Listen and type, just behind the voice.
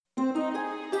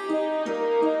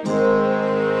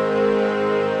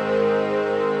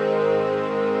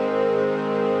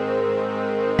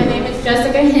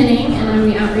Henning, and I'm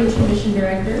the Outreach and Mission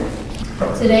Director.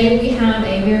 Today we have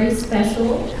a very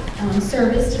special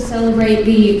service to celebrate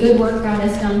the good work God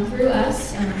has done through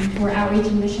us for outreach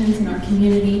and missions in our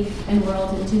community and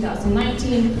world in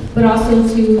 2019, but also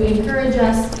to encourage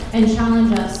us and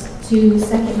challenge us to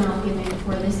second mile giving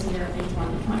for this year in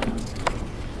 2020.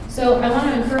 So I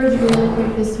want to encourage you really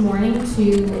quick this morning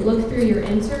to look through your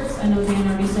inserts. I know Dan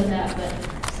already said that,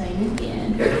 but saying it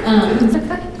again.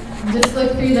 Just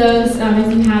look through those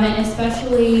if you haven't,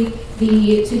 especially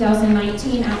the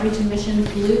 2019 Outreach and Missions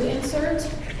blue insert,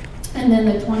 and then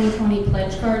the 2020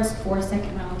 pledge cards for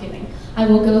second mile giving. I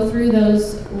will go through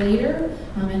those later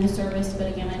in the service, but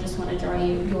again, I just want to draw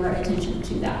your attention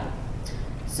to that.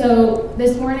 So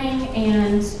this morning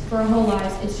and for our whole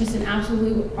lives, it's just an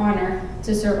absolute honor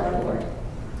to serve our Lord.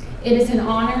 It is an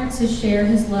honor to share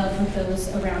His love with those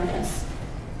around us.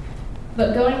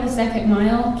 But going the second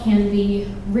mile can be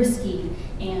risky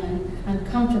and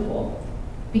uncomfortable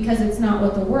because it's not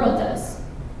what the world does.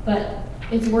 But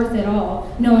it's worth it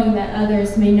all, knowing that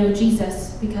others may know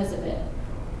Jesus because of it.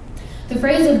 The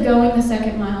phrase of going the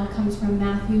second mile comes from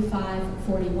Matthew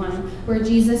 5:41, where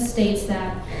Jesus states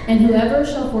that, "And whoever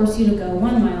shall force you to go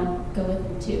 1 mile, go with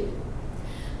him 2."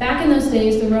 Back in those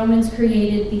days, the Romans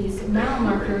created these mile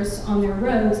markers on their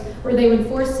roads where they would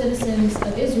force citizens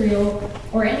of Israel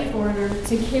or any foreigner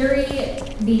to carry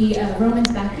the Romans'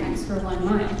 backpacks for 1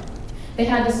 mile. They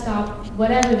had to stop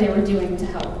whatever they were doing to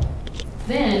help.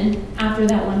 Then, after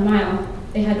that 1 mile,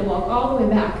 they had to walk all the way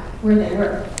back where they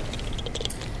were.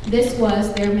 This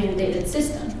was their mandated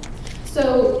system.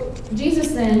 So Jesus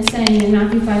then saying in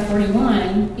Matthew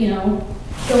 5:41,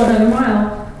 go another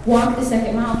mile, walk the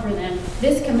second mile for them.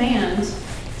 This command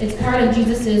is part of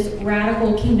Jesus'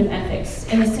 radical kingdom ethics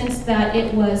in the sense that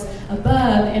it was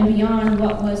above and beyond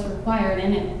what was required,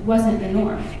 and it wasn't the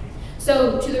norm.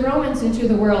 So to the Romans and to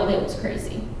the world, it was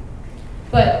crazy.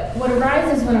 But what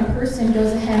arises when a person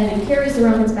goes ahead and carries the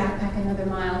Romans' backpack another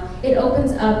mile, it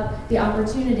opens up the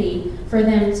opportunity for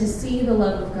them to see the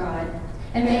love of God.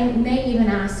 And they may even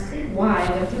ask why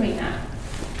they're doing that.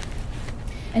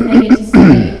 And they get to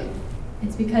say,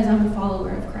 it's because I'm a follower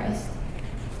of Christ.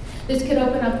 This could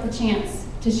open up the chance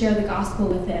to share the gospel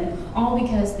with them, all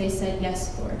because they said,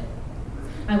 "Yes, Lord.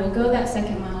 I will go that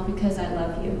second mile because I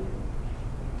love you."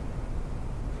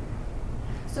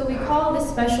 So we call this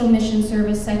special mission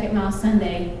service Second Mile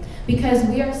Sunday because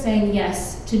we are saying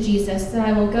yes to Jesus, that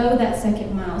I will go that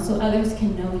second mile so others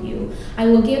can know you. I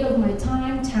will give of my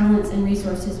time, talents, and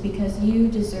resources because you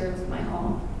deserve my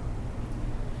all.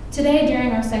 Today,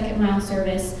 during our second mile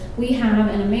service, we have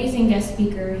an amazing guest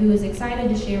speaker who is excited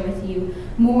to share with you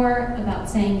more about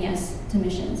saying yes to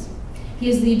missions. He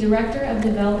is the Director of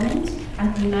Development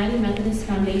at the United Methodist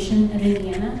Foundation of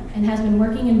Indiana and has been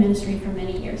working in ministry for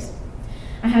many years.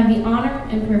 I have the honor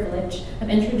and privilege of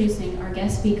introducing our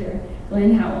guest speaker,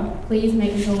 Glenn Howell. Please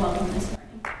make him feel welcome this morning.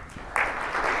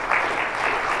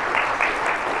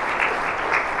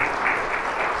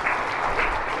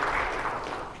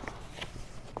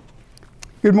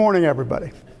 Good morning,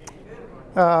 everybody.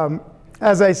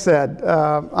 As I said,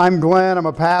 I'm Glenn. I'm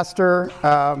a pastor.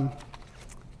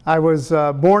 I was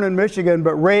born in Michigan,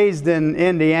 but raised in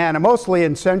Indiana, mostly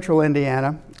in central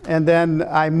Indiana. And then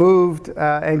I moved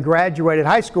and graduated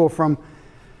high school from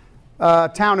a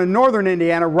town in northern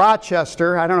Indiana,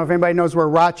 Rochester. I don't know if anybody knows where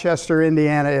Rochester,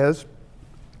 Indiana is.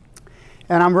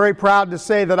 And I'm very proud to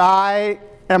say that I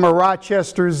am a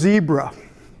Rochester zebra.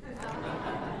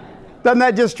 Doesn't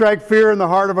that just strike fear in the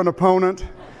heart of an opponent?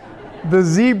 The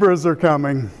zebras are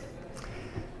coming.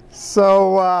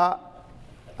 So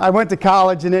I went to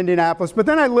college in Indianapolis, but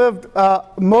then I lived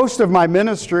most of my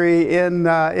ministry in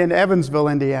Evansville,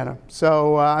 Indiana.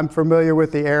 So I'm familiar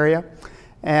with the area.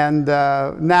 And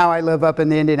now I live up in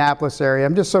the Indianapolis area.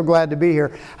 I'm just so glad to be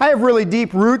here. I have really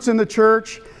deep roots in the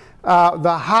church.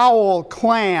 The Howell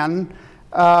clan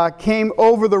came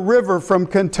over the river from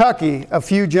Kentucky a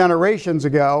few generations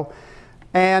ago.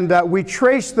 And we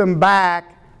traced them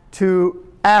back to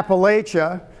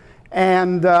Appalachia.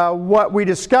 And what we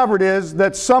discovered is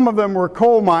that some of them were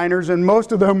coal miners and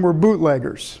most of them were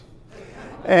bootleggers.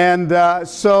 And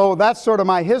so that's sort of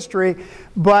my history.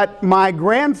 But my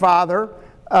grandfather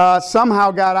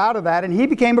somehow got out of that and he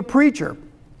became a preacher.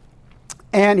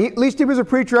 And at least he was a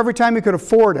preacher every time he could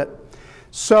afford it.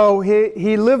 So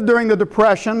he lived during the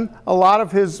Depression, a lot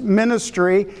of his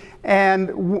ministry,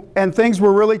 and things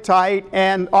were really tight,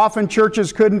 and often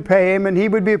churches couldn't pay him, and he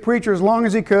would be a preacher as long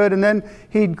as he could, and then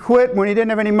he'd quit. When he didn't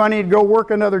have any money, he'd go work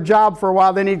another job for a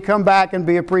while, then he'd come back and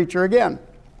be a preacher again.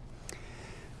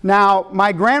 Now,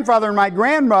 my grandfather and my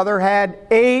grandmother had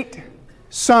 8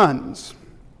 sons.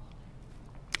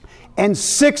 and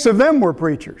 6 of them were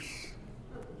preachers.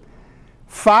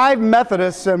 5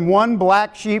 Methodists and 1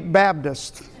 Black Sheep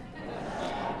Baptist.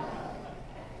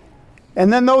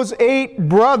 And then those 8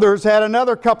 brothers had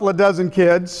another couple of dozen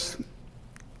kids,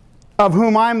 of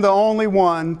whom I'm the only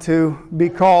one to be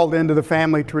called into the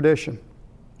family tradition.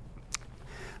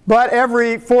 But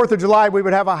every 4th of July, we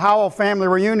would have a Howell family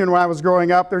reunion when I was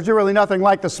growing up. There's really nothing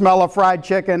like the smell of fried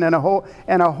chicken and a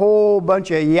whole bunch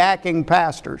of yakking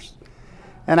pastors.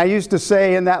 And I used to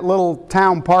say in that little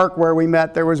town park where we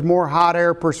met, there was more hot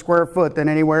air per square foot than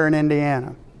anywhere in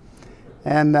Indiana.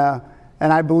 And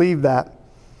I believe that.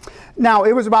 Now,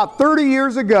 it was about 30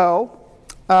 years ago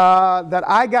that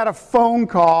I got a phone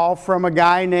call from a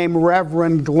guy named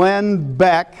Reverend Glenn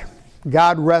Beck,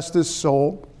 God rest his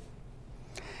soul,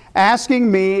 asking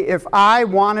me if I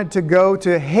wanted to go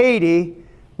to Haiti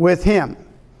with him.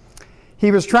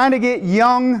 He was trying to get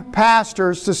young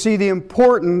pastors to see the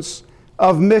importance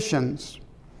of missions.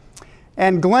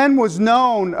 And Glenn was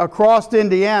known across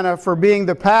Indiana for being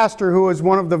the pastor who was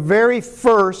one of the very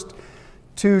first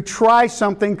to try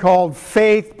something called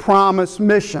Faith Promise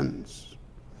Missions.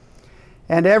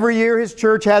 And every year his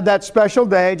church had that special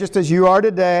day, just as you are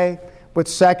today, with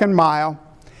Second Mile.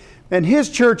 And his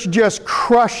church just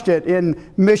crushed it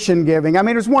in mission giving. I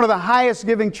mean, it was one of the highest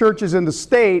giving churches in the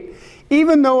state,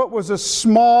 even though it was a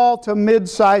small to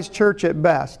mid-sized church at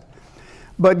best.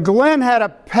 But Glenn had a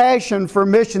passion for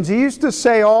missions. He used to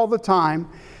say all the time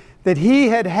that he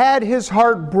had had his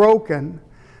heart broken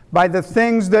by the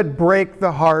things that break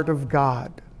the heart of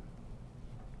God.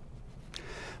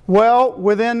 Well,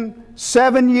 within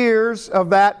 7 years of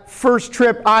that first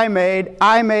trip I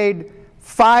made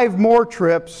 5 more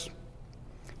trips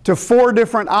to 4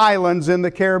 different islands in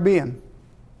the Caribbean.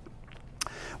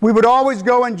 We would always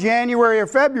go in January or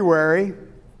February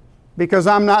because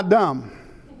I'm not dumb.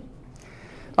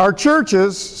 Our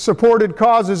churches supported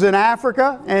causes in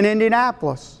Africa and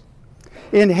Indianapolis,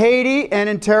 in Haiti and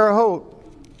in Terre Haute.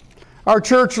 Our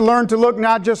church learned to look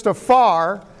not just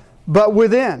afar, but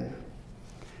within.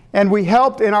 And we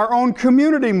helped in our own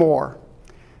community more.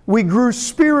 We grew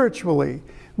spiritually.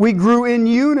 We grew in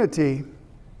unity.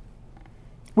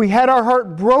 We had our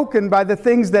heart broken by the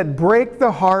things that break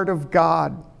the heart of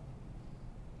God.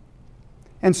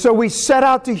 And so we set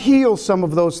out to heal some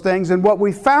of those things. And what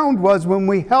we found was when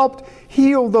we helped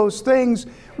heal those things,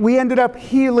 we ended up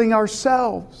healing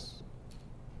ourselves.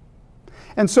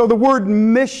 And so the word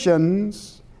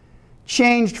missions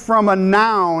changed from a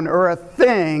noun or a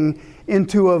thing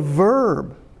into a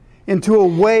verb, into a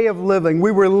way of living.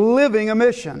 We were living a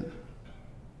mission.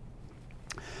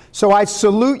 So I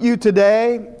salute you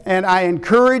today, and I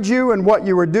encourage you in what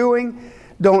you are doing.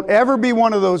 Don't ever be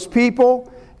one of those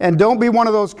people, and don't be one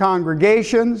of those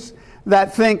congregations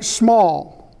that think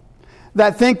small,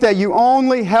 that think that you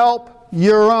only help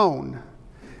your own,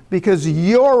 because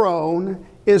your own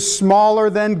is smaller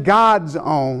than God's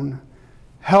own.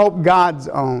 Help God's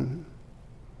own.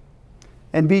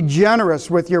 And be generous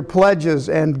with your pledges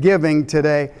and giving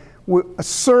today.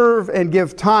 Serve and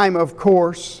give time, of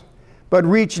course, but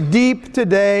reach deep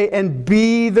today and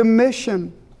be the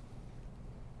mission.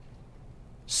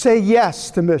 Say yes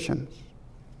to missions.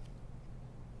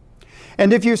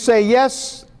 And if you say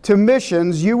yes to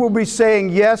missions, you will be saying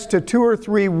yes to 2 or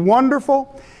 3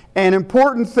 wonderful and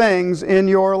important things in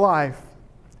your life.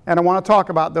 And I want to talk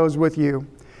about those with you.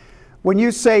 When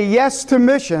you say yes to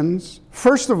missions,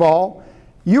 first of all,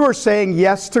 you are saying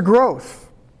yes to growth.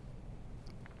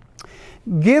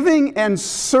 Giving and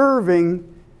serving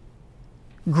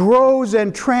grows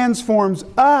and transforms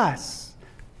us.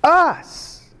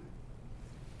 Us.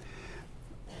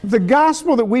 The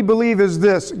gospel that we believe is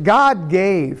this: God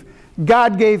gave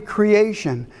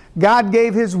creation. God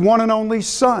gave His one and only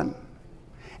Son.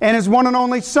 And His one and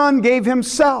only Son gave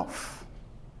Himself.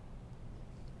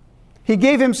 He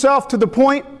gave Himself to the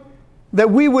point that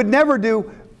we would never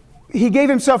do. He gave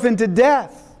Himself into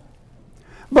death.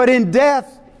 But in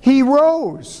death, He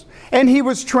rose. And He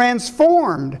was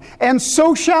transformed. And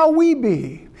so shall we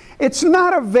be. It's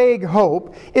not a vague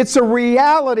hope. It's a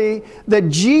reality that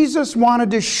Jesus wanted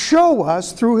to show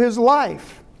us through His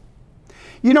life.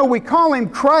 You know, we call Him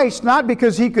Christ not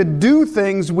because He could do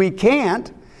things we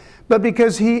can't, but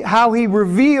because how He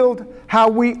revealed how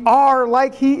we are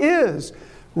like He is.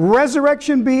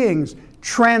 Resurrection beings,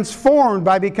 transformed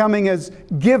by becoming as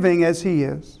giving as He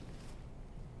is.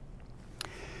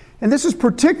 And this is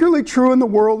particularly true in the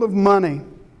world of money.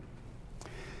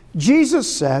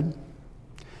 Jesus said,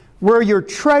 "Where your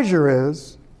treasure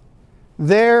is,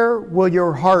 there will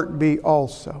your heart be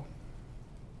also."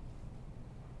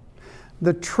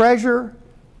 The treasure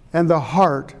and the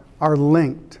heart are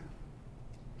linked.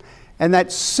 And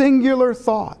that singular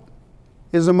thought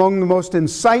is among the most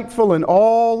insightful in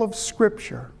all of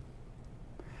Scripture.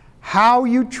 How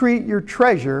you treat your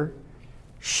treasure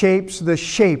shapes the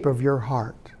shape of your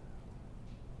heart.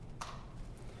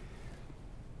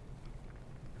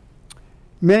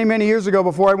 Many, many years ago,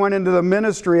 before I went into the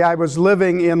ministry, I was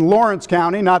living in Lawrence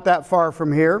County, not that far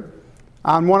from here,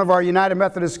 on one of our United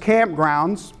Methodist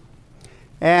campgrounds.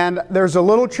 And there's a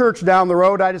little church down the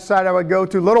road I decided I would go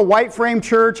to. Little white frame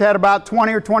church, had about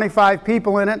 20 or 25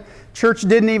 people in it. Church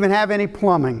didn't even have any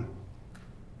plumbing.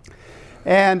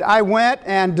 And I went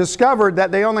and discovered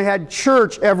that they only had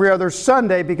church every other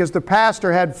Sunday because the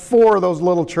pastor had 4 of those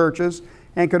little churches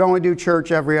and could only do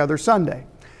church every other Sunday.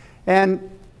 And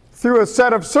through a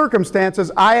set of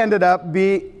circumstances, I ended up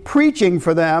preaching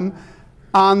for them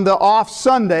on the off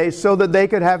Sunday so that they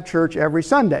could have church every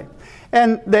Sunday.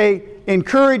 And they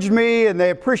encouraged me and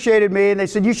they appreciated me and they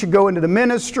said, you should go into the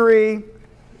ministry.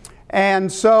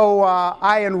 And so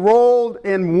I enrolled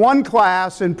in one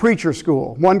class in preacher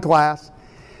school, one class.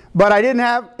 But I didn't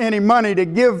have any money to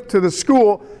give to the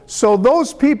school. So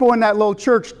those people in that little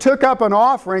church took up an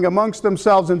offering amongst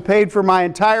themselves and paid for my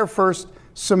entire first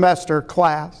semester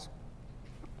class.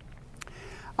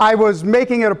 I was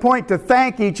making it a point to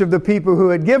thank each of the people who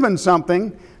had given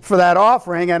something for that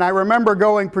offering, and I remember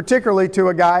going particularly to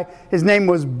a guy, his name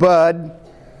was Bud.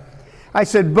 I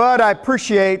said, Bud, I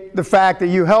appreciate the fact that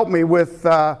you helped me with,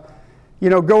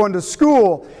 going to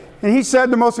school. And he said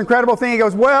the most incredible thing. He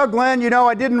goes, well, Glenn,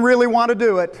 I didn't really want to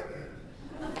do it.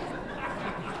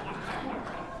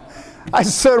 I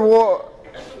said, well,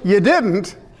 you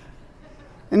didn't?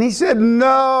 And he said,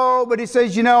 no, but he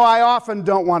says, I often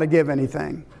don't want to give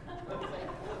anything.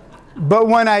 But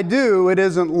when I do, it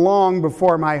isn't long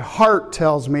before my heart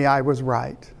tells me I was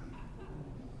right.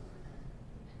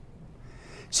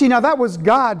 See, now that was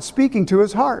God speaking to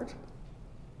his heart.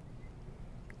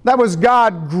 That was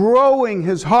God growing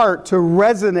his heart to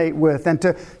resonate with and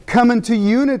to come into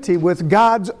unity with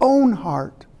God's own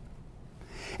heart.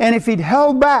 And if he'd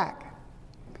held back,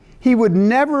 he would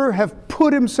never have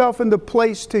put himself in the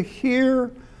place to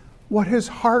hear what his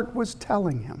heart was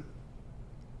telling him.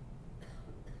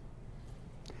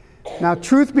 Now,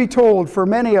 truth be told, for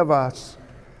many of us,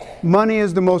 money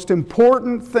is the most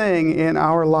important thing in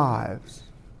our lives.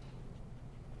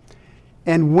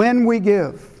 And when we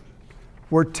give,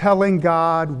 we're telling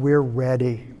God we're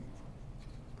ready.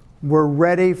 We're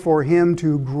ready for him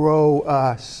to grow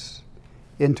us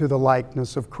into the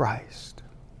likeness of Christ.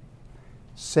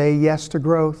 Say yes to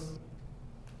growth.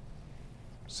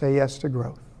 Say yes to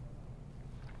growth.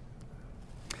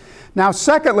 Now,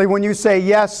 secondly, when you say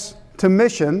yes to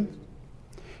mission,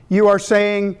 you are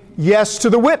saying yes to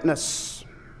the witness.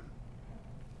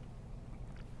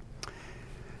 A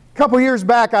couple years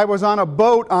back, I was on a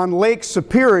boat on Lake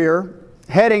Superior,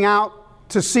 heading out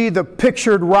to see the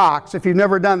pictured rocks. If you've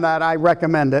never done that, I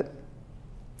recommend it.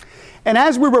 And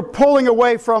as we were pulling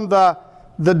away from the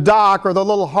dock or the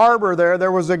little harbor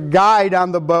there was a guide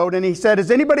on the boat, and he said,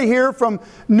 is anybody here from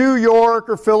New York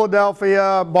or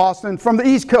Philadelphia, Boston, from the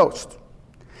East Coast?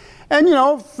 And,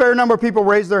 a fair number of people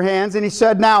raised their hands, and he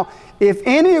said, now, if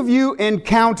any of you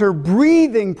encounter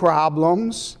breathing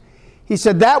problems, he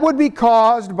said, that would be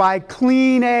caused by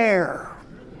clean air.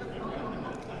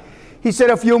 He said,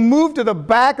 if you'll move to the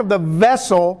back of the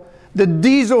vessel, the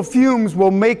diesel fumes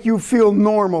will make you feel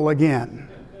normal again.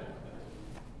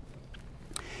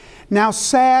 Now,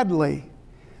 sadly,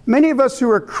 many of us who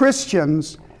are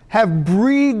Christians have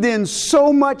breathed in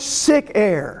so much sick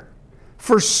air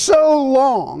for so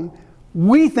long,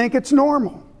 we think it's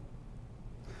normal.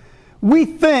 We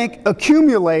think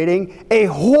accumulating a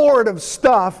hoard of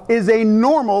stuff is a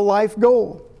normal life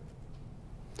goal.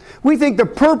 We think the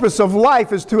purpose of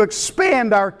life is to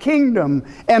expand our kingdom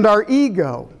and our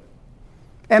ego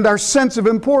and our sense of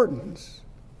importance.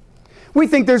 We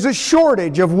think there's a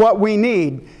shortage of what we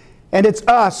need, and it's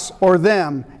us or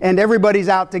them, and everybody's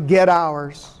out to get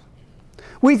ours.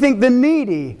 We think the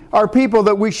needy are people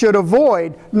that we should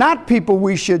avoid, not people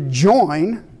we should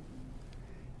join.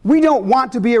 We don't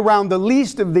want to be around the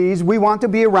least of these. We want to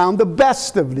be around the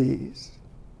best of these.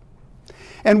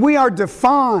 And we are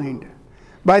defined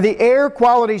by the air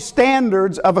quality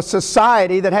standards of a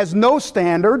society that has no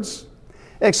standards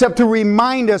except to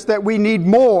remind us that we need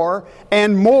more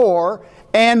and more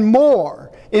and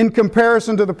more in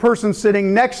comparison to the person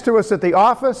sitting next to us at the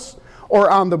office or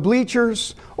on the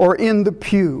bleachers or in the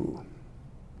pew.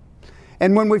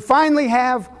 And when we finally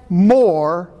have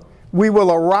more, we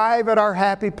will arrive at our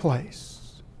happy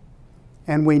place.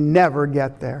 And we never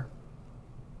get there.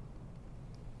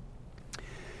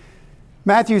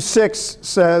 Matthew 6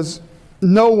 says,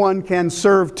 no one can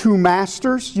serve two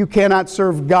masters. You cannot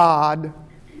serve God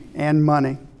and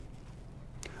money.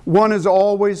 One is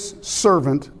always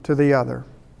servant to the other.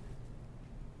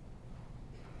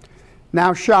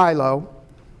 Now, Shiloh,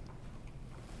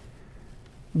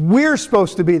 we're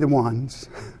supposed to be the ones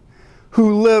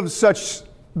who live such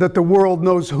that the world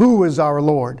knows who is our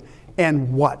Lord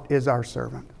and what is our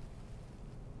servant.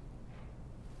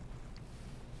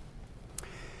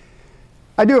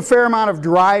 I do a fair amount of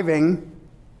driving,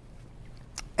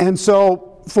 and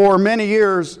so for many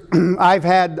years I've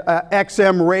had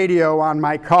XM radio on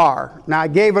my car. Now I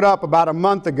gave it up about a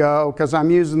month ago because I'm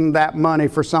using that money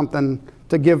for something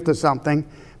to give to something,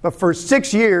 but for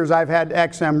 6 years I've had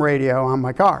XM radio on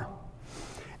my car.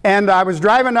 And I was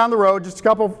driving down the road just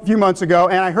a few months ago,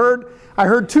 and I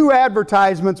heard two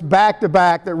advertisements back to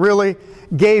back that really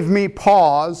gave me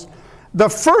pause. The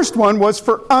first one was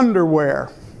for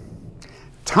underwear.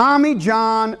 Tommy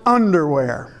John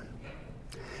underwear.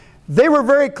 They were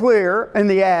very clear in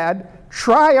the ad.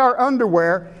 Try our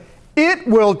underwear. It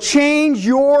will change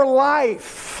your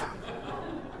life.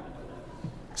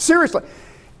 Seriously.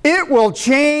 It will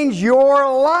change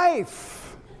your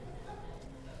life.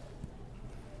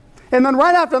 And then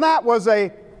right after that was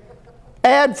a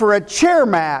ad for a chair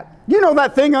mat. You know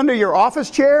that thing under your office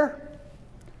chair?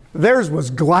 Theirs was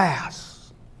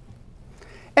glass.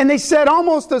 And they said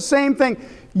almost the same thing.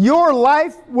 Your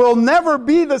life will never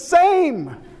be the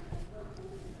same.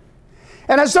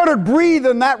 And I started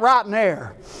breathing that rotten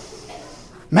air.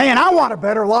 Man, I want a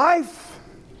better life.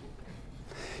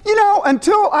 You know,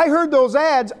 until I heard those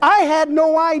ads, I had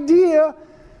no idea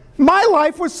my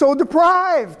life was so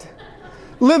deprived.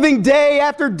 Living day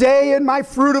after day in my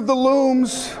Fruit of the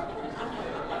Looms.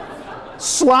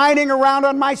 Sliding around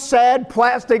on my sad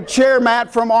plastic chair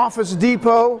mat from Office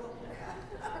Depot.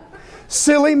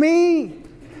 Silly me.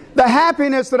 The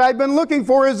happiness that I've been looking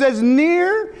for is as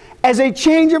near as a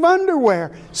change of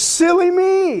underwear. Silly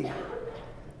me.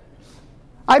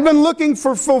 I've been looking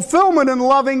for fulfillment in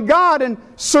loving God and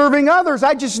serving others.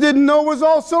 I just didn't know it was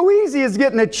all so easy as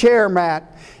getting a chair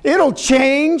mat. It'll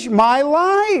change my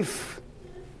life.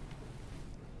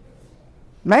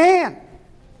 Man.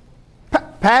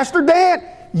 Pastor Dan,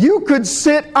 you could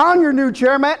sit on your new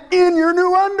chair mat in your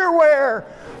new underwear.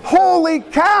 Holy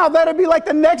cow, that'd be like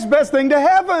the next best thing to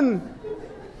heaven.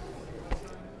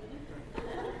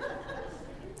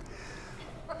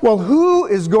 Well, who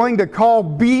is going to call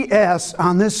BS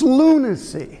on this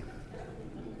lunacy?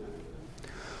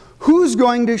 Who's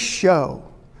going to show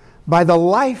by the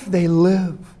life they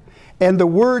live and the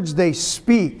words they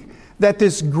speak that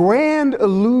this grand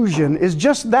illusion is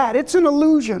just that? It's an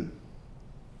illusion.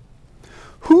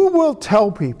 Who will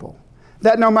tell people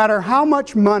that no matter how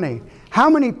much money, how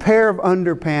many pair of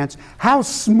underpants, how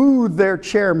smooth their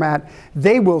chair mat,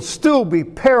 they will still be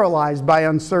paralyzed by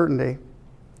uncertainty,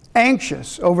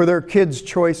 anxious over their kids'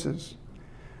 choices,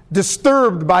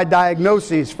 disturbed by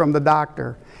diagnoses from the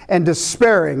doctor, and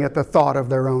despairing at the thought of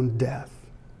their own death?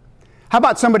 How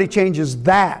about somebody changes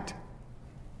that?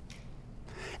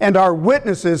 And our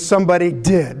witness is somebody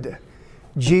did,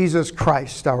 Jesus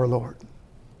Christ our Lord.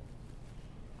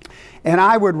 And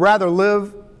I would rather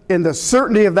live in the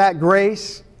certainty of that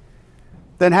grace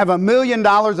than have $1 million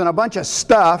and a bunch of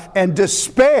stuff and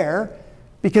despair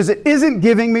because it isn't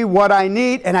giving me what I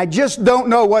need and I just don't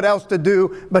know what else to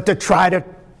do but to try to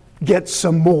get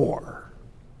some more.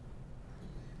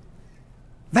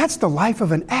 That's the life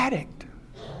of an addict.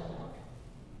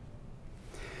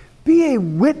 Be a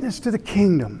witness to the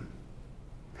kingdom.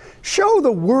 Show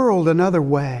the world another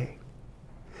way.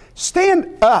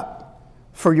 Stand up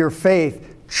for your faith.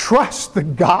 Trust the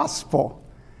gospel.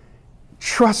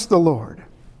 Trust the Lord.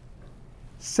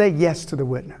 Say yes to the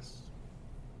witness.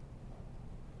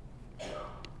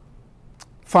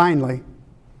 Finally,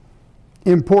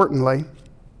 importantly,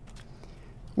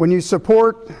 when you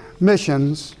support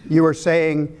missions, you are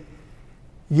saying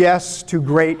yes to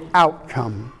great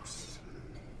outcomes.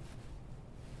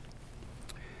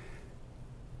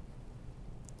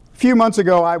 A few months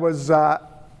ago, I was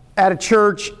at a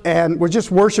church and was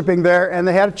just worshiping there, and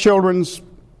they had a children's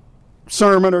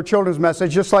sermon or children's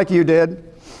message just like you did.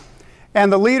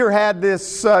 And the leader had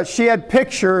this, she had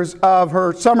pictures of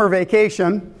her summer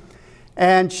vacation,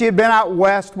 and she had been out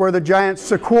west where the giant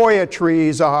sequoia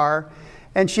trees are,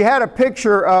 and she had a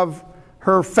picture of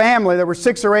her family. There were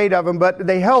 6 or 8 of them, but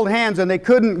they held hands and they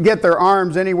couldn't get their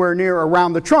arms anywhere near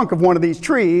around the trunk of one of these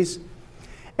trees.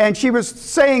 And she was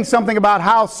saying something about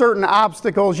how certain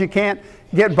obstacles you can't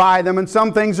get by them, and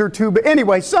some things are too big.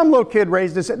 Anyway, some little kid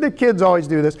raised his hand. The kids always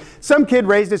do this. Some kid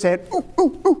raised his hand. Ooh,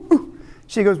 ooh, ooh, ooh.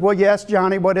 She goes, well, yes,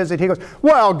 Johnny, what is it? He goes,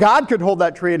 well, God could hold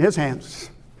that tree in his hands.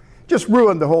 Just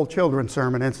ruined the whole children's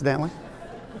sermon, incidentally.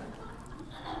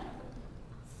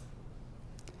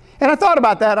 And I thought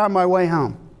about that on my way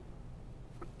home.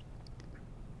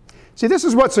 See, this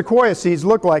is what sequoia seeds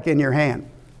look like in your hand.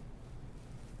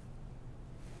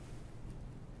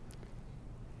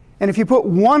 And if you put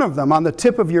one of them on the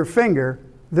tip of your finger,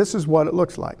 this is what it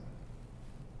looks like.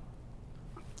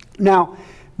 Now,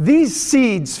 these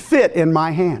seeds fit in my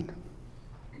hand.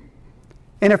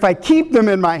 And if I keep them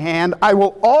in my hand, I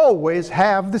will always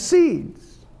have the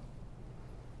seeds.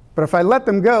 But if I let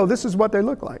them go, this is what they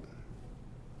look like.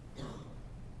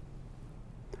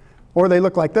 Or they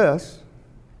look like this.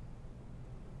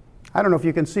 I don't know if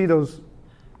you can see those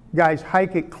guys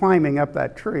climbing up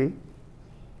that tree.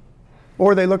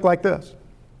 Or they look like this.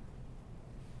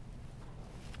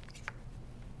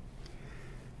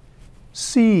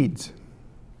 Seeds,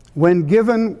 when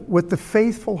given with the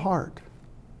faithful heart,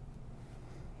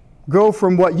 go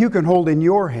from what you can hold in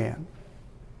your hand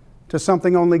to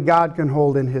something only God can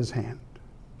hold in His hand.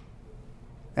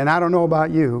 And I don't know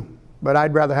about you, but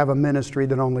I'd rather have a ministry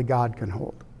that only God can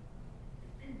hold.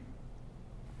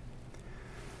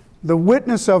 The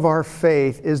witness of our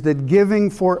faith is that giving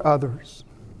for others,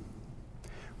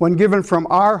 when given from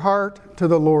our heart to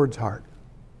the Lord's heart,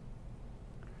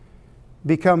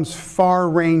 becomes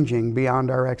far-ranging beyond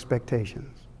our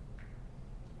expectations.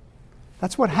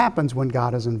 That's what happens when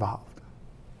God is involved.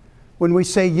 When we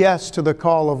say yes to the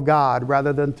call of God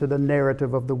rather than to the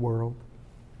narrative of the world.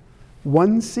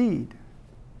 One seed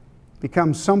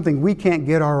becomes something we can't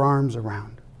get our arms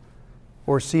around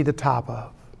or see the top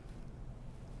of.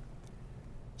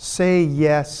 Say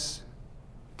yes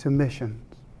to missions.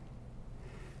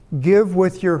 Give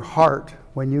with your heart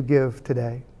when you give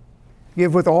today.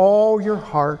 Give with all your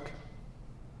heart.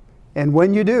 And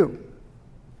when you do,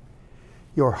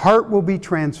 your heart will be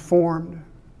transformed.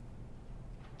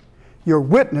 Your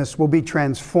witness will be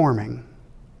transforming.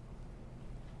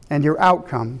 And your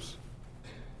outcomes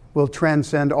will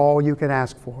transcend all you can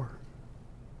ask for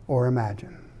or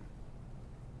imagine.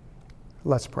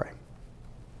 Let's pray.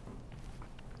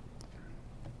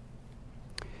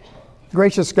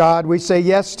 Gracious God, we say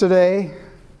yes today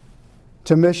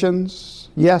to missions,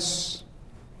 yes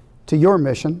to your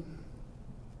mission,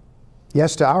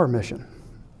 yes to our mission.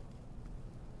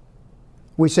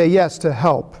 We say yes to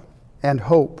help and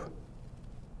hope.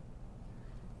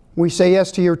 We say yes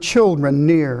to your children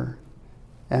near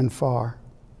and far.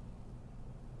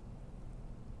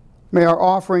 May our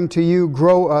offering to you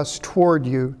grow us toward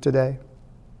you today.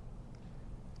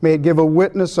 May it give a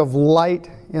witness of light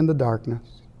in the darkness.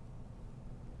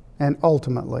 And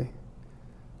ultimately,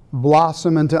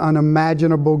 blossom into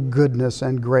unimaginable goodness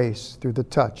and grace through the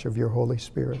touch of your Holy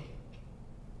Spirit.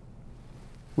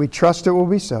 We trust it will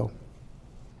be so.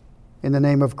 In the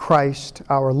name of Christ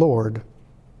our Lord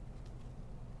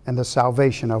and the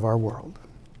salvation of our world.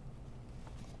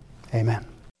 Amen.